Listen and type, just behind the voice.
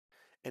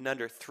In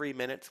under 3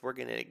 minutes, we're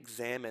going to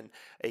examine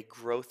a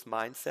growth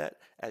mindset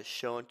as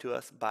shown to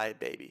us by a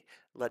baby.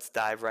 Let's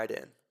dive right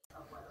in.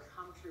 Of weather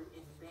come through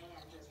in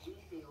bands as we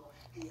feel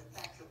the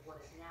effects of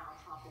what is now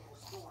tropical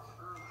storm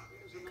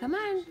Irma. Come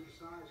on.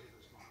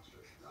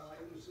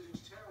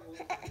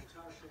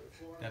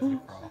 That's a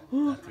crawl.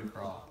 That's a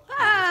crawl.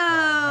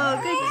 Oh,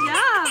 good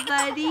job,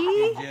 buddy.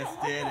 You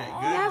just did it.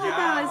 Good Yeah, but job.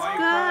 that was Why you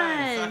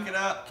crying? good. Suck it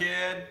up,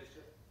 kid.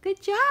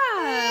 Good job.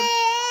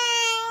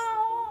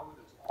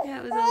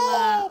 That was a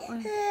lot.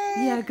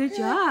 Yeah, good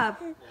job.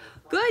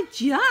 Good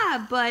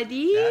job,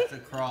 buddy. That's a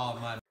crawl,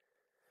 my.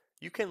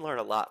 You can learn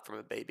a lot from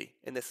a baby.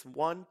 In this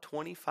one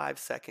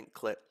 25-second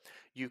clip,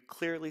 you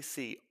clearly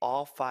see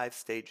all 5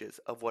 stages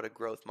of what a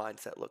growth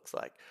mindset looks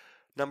like.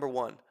 Number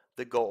 1,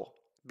 the goal,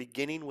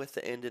 beginning with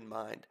the end in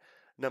mind.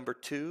 Number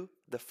 2,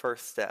 the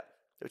first step,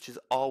 which is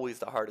always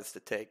the hardest to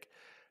take.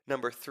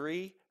 Number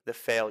 3, the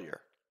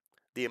failure,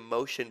 the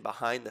emotion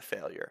behind the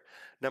failure.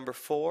 Number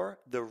 4,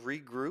 the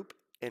regroup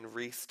and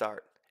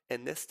restart.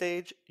 In this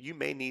stage, you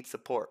may need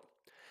support.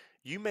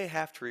 You may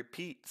have to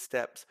repeat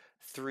steps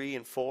 3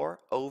 and 4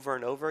 over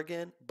and over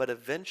again, but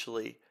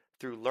eventually,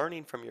 through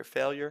learning from your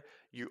failure,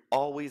 you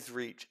always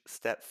reach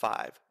step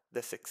 5,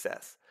 the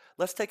success.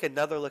 Let's take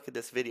another look at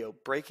this video,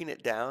 breaking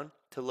it down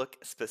to look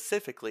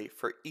specifically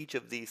for each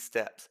of these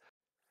steps.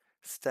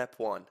 Step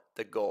 1,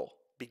 the goal,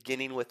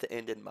 beginning with the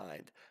end in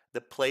mind.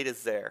 The plate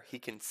is there, he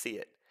can see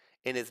it.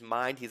 In his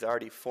mind, he's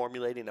already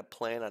formulating a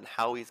plan on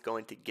how he's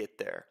going to get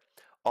there.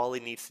 All he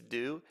needs to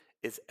do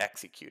is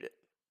execute it.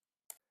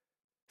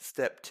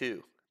 Step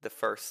 2, the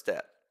first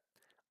step.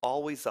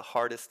 Always the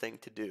hardest thing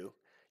to do.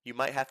 You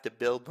might have to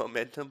build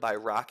momentum by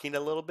rocking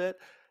a little bit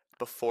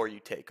before you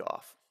take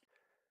off.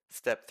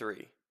 Step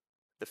 3,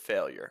 the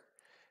failure.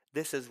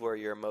 This is where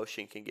your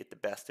emotion can get the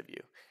best of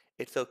you.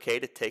 It's okay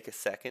to take a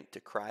second to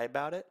cry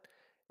about it,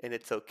 and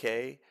it's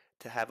okay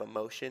to have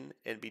emotion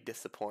and be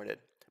disappointed.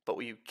 But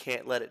what you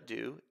can't let it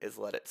do is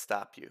let it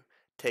stop you.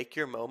 Take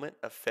your moment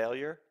of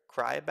failure,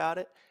 cry about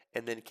it,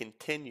 and then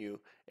continue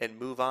and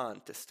move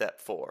on to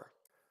step 4.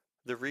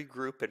 The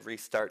regroup and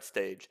restart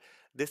stage.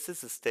 This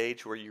is the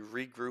stage where you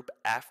regroup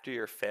after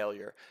your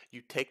failure.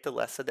 You take the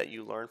lesson that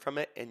you learned from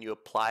it and you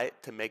apply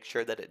it to make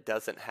sure that it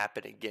doesn't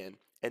happen again.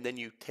 And then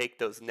you take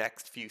those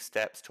next few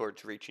steps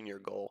towards reaching your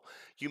goal.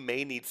 You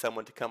may need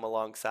someone to come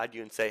alongside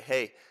you and say,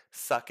 hey,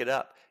 suck it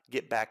up,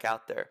 get back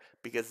out there.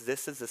 Because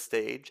this is a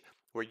stage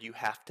where you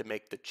have to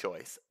make the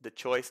choice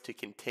to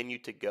continue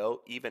to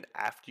go even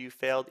after you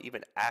failed,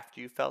 even after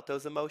you felt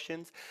those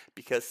emotions,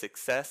 because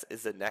success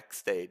is the next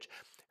stage.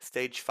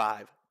 Stage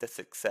 5, the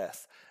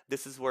success.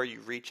 This is where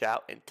you reach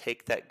out and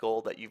take that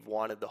goal that you've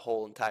wanted the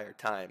whole entire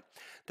time.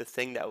 The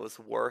thing that was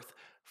worth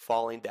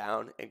falling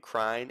down and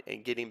crying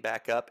and getting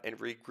back up and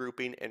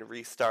regrouping and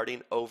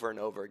restarting over and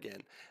over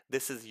again.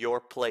 This is your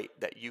plate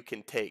that you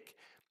can take.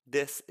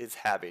 This is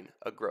having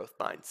a growth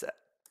mindset.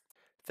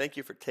 Thank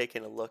you for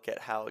taking a look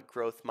at how a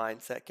growth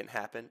mindset can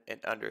happen in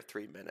under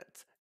 3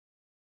 minutes.